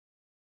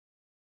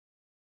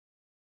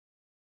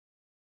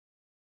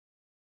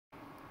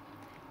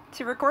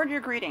To record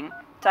your greeting,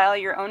 dial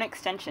your own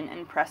extension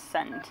and press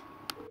send.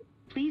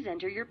 Please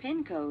enter your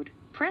PIN code.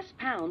 Press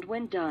pound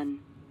when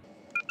done.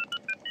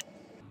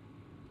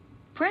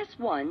 Press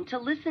 1 to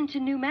listen to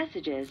new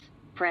messages.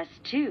 Press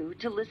 2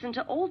 to listen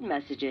to old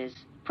messages.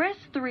 Press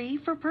 3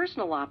 for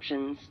personal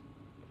options.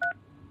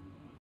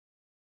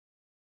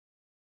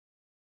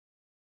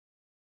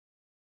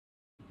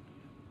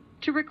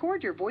 To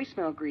record your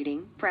voicemail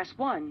greeting, press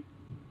 1.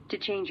 To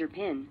change your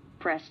PIN,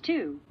 press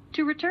 2.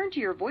 To return to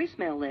your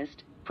voicemail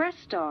list, press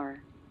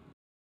star.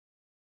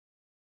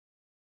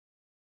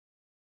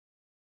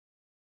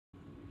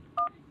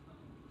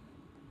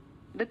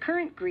 The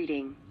current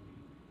greeting.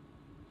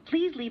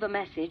 Please leave a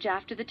message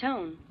after the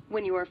tone.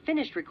 When you are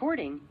finished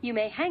recording, you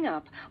may hang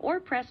up or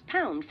press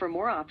pound for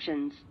more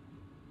options.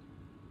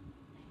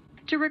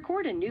 To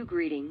record a new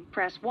greeting,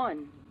 press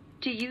 1.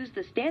 To use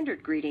the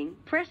standard greeting,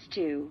 press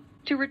 2.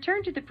 To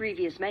return to the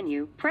previous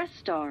menu, press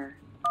star.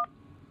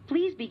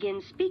 Please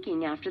begin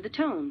speaking after the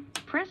tone.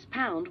 Press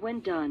pound when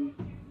done.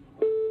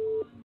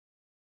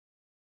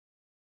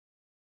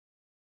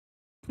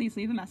 Please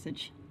leave a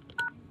message.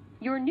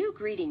 Your new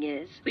greeting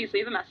is... Please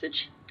leave a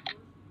message.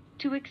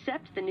 To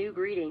accept the new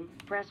greeting,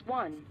 press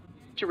 1.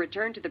 To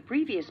return to the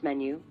previous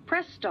menu,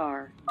 press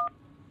star.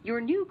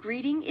 Your new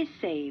greeting is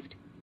saved.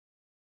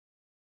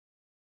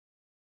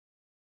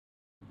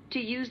 To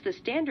use the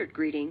standard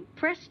greeting,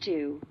 press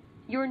 2.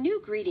 Your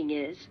new greeting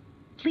is,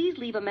 please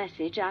leave a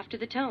message after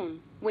the tone.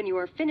 When you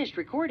are finished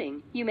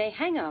recording, you may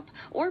hang up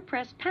or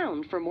press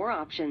pound for more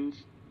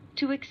options.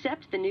 To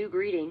accept the new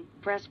greeting,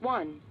 press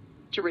 1.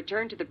 To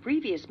return to the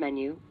previous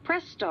menu,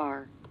 press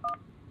star.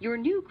 Your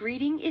new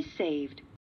greeting is saved.